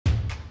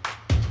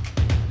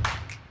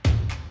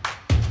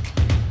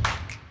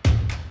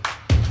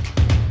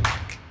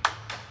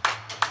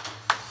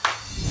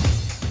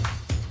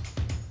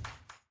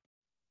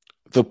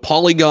The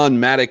Polygon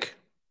Matic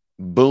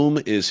boom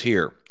is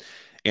here,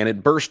 and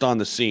it burst on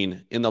the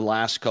scene in the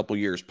last couple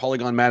years.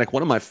 Polygon Matic,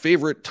 one of my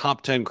favorite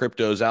top 10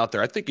 cryptos out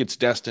there. I think it's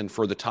destined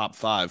for the top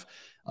 5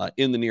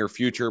 in the near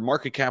future.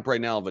 Market cap right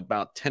now of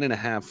about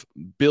 $10.5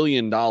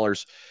 billion.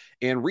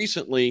 And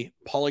recently,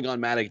 Polygon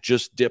Matic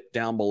just dipped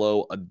down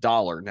below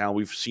 $1. Now,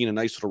 we've seen a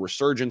nice little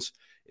resurgence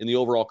in the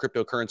overall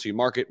cryptocurrency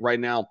market. Right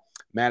now,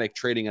 Matic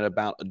trading at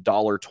about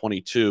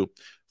 $1.22.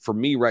 For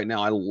me right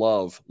now, I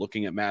love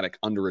looking at Matic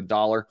under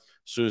 $1.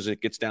 As soon as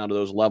it gets down to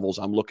those levels,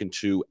 I'm looking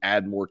to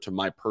add more to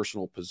my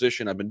personal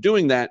position. I've been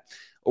doing that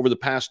over the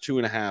past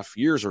 2.5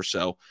 years or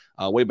so.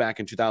 Way back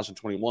in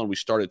 2021, we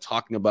started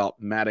talking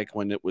about Matic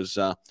when it was,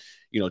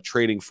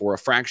 trading for a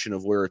fraction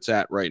of where it's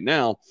at right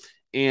now.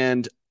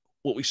 And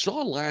what we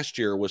saw last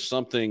year was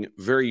something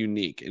very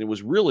unique, and it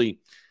was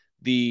really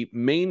the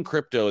main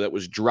crypto that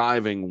was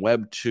driving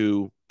Web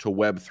 2 to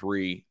Web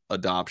 3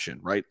 adoption,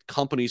 right?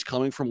 Companies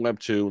coming from Web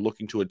 2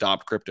 looking to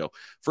adopt crypto.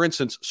 For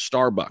instance,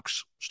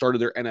 Starbucks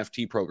started their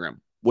NFT program.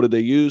 What did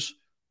they use?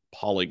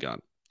 Polygon.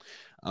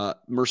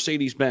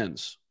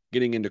 Mercedes-Benz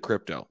getting into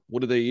crypto. What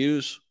do they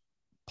use?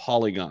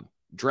 Polygon.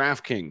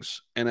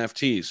 DraftKings,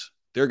 NFTs,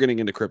 they're getting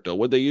into crypto.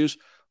 What did they use?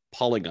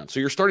 Polygon. So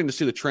you're starting to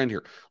see the trend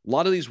here. A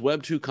lot of these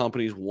Web 2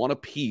 companies want a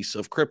piece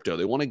of crypto.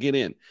 They want to get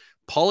in.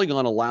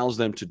 Polygon allows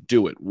them to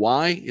do it.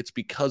 Why? It's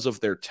because of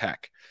their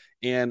tech.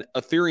 And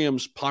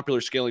Ethereum's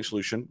popular scaling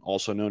solution,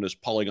 also known as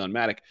Polygon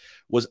Matic,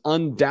 was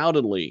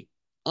undoubtedly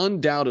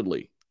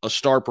a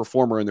star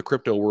performer in the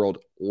crypto world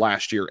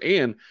last year.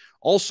 And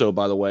also,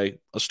 by the way,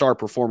 a star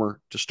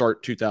performer to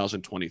start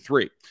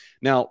 2023.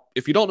 Now,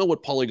 if you don't know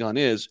what Polygon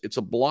is, it's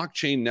a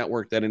blockchain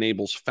network that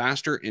enables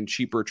faster and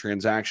cheaper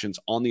transactions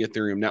on the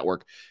Ethereum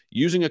network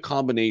using a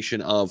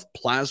combination of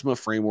Plasma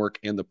framework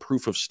and the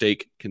proof of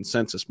stake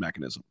consensus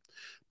mechanism.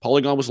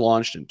 Polygon was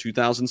launched in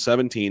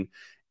 2017,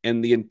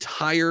 and the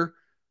entire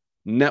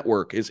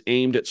network is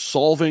aimed at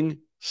solving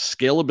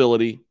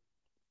scalability,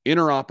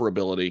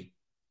 interoperability,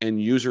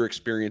 and user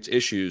experience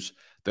issues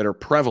that are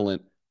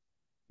prevalent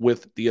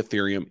with the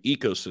Ethereum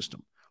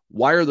ecosystem.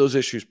 Why are those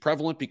issues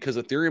prevalent? Because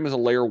Ethereum is a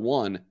layer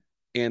 1,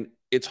 and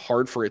it's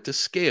hard for it to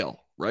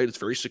scale, right? It's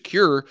very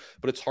secure,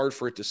 but it's hard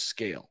for it to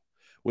scale.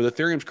 With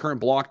Ethereum's current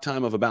block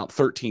time of about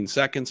 13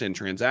 seconds and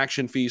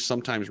transaction fees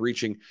sometimes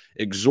reaching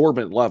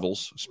exorbitant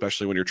levels,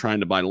 especially when you're trying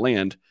to buy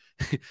land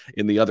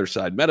in the other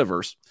side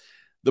metaverse,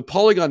 the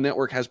Polygon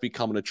network has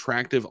become an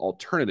attractive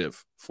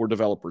alternative for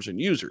developers and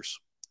users.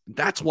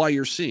 That's why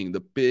you're seeing the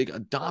big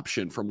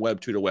adoption from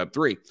Web 2 to Web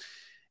 3.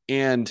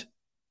 And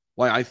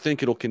why I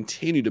think it'll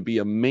continue to be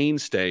a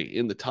mainstay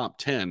in the top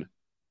 10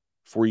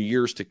 for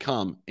years to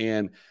come.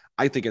 And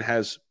I think it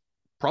has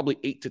probably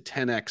 8 to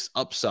 10x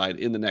upside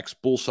in the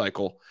next bull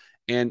cycle.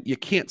 And you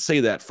can't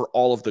say that for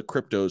all of the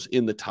cryptos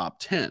in the top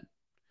 10.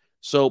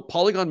 So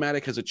Polygon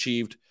Matic has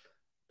achieved,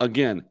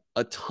 again,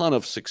 a ton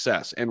of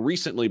success. And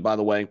recently, by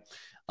the way,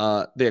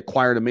 they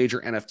acquired a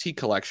major NFT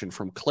collection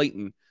from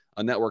Clayton,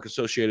 a network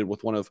associated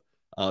with one of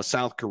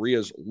South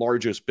Korea's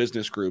largest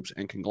business groups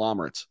and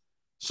conglomerates.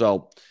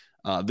 So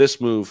this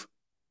move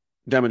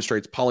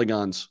demonstrates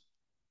Polygon's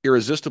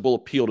irresistible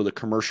appeal to the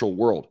commercial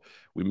world.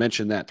 We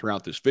mentioned that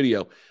throughout this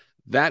video.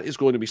 That is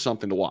going to be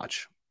something to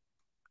watch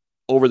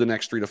over the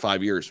next 3 to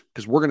 5 years,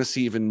 because we're going to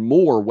see even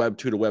more Web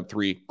 2 to Web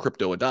 3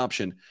 crypto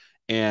adoption.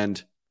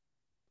 And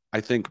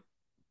I think,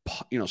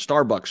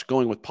 Starbucks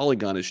going with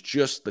Polygon is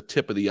just the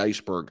tip of the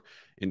iceberg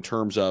in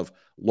terms of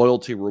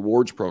loyalty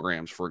rewards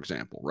programs, for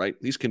example, right?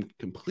 These can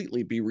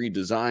completely be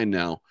redesigned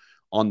now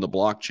on the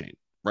blockchain,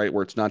 right?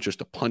 Where it's not just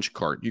a punch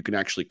card. You can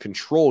actually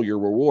control your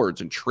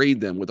rewards and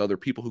trade them with other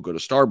people who go to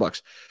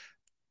Starbucks.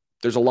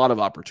 There's a lot of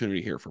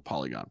opportunity here for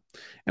Polygon,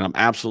 and I'm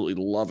absolutely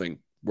loving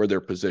where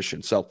they're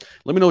positioned. So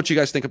let me know what you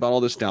guys think about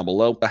all this down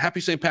below. Happy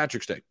St.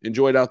 Patrick's Day.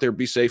 Enjoy it out there.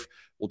 Be safe.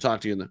 We'll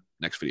talk to you in the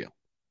next video.